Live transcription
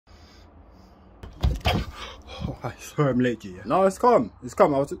Oh, sorry I'm late, G. No, it's calm. It's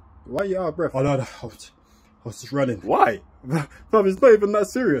calm. Why are you out of breath? Oh, no. I was just running. Why? Fam, it's not even that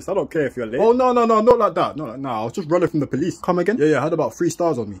serious. I don't care if you're late. Oh, no, not like that. No, I was just running from the police. Come again? Yeah, I had about 3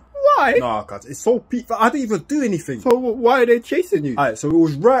 stars on me. Why? Nah, cuz it's so peak. I didn't even do anything. So why are they chasing you? Alright, so it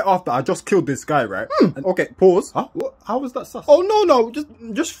was right after I just killed this guy, right? And, okay, pause. Huh? What? How was that sus? Oh, no.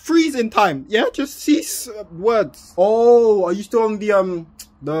 Just freeze in time. Yeah, just cease words. Oh, are you still on the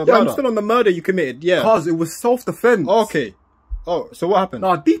murder? I'm still on the murder you committed, yeah. Cuz it was self-defense. Okay. Oh, so what happened?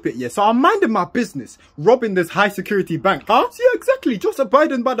 Nah, deep it, yeah. So I'm minding my business, robbing this high security bank. Huh? So yeah, exactly. Just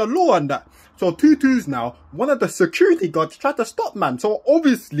abiding by the law and that. So 2-2s now. One of the security guards tried to stop, man. So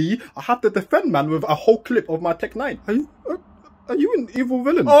obviously, I have to defend, man, with a whole clip of my Tech 9. Are you an evil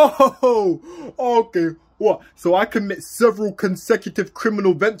villain? Oh, okay. What? So I commit several consecutive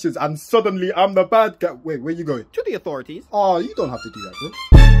criminal ventures and suddenly I'm the bad guy. Wait, where you going? To the authorities. Oh, you don't have to do that,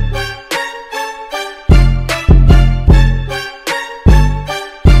 bro.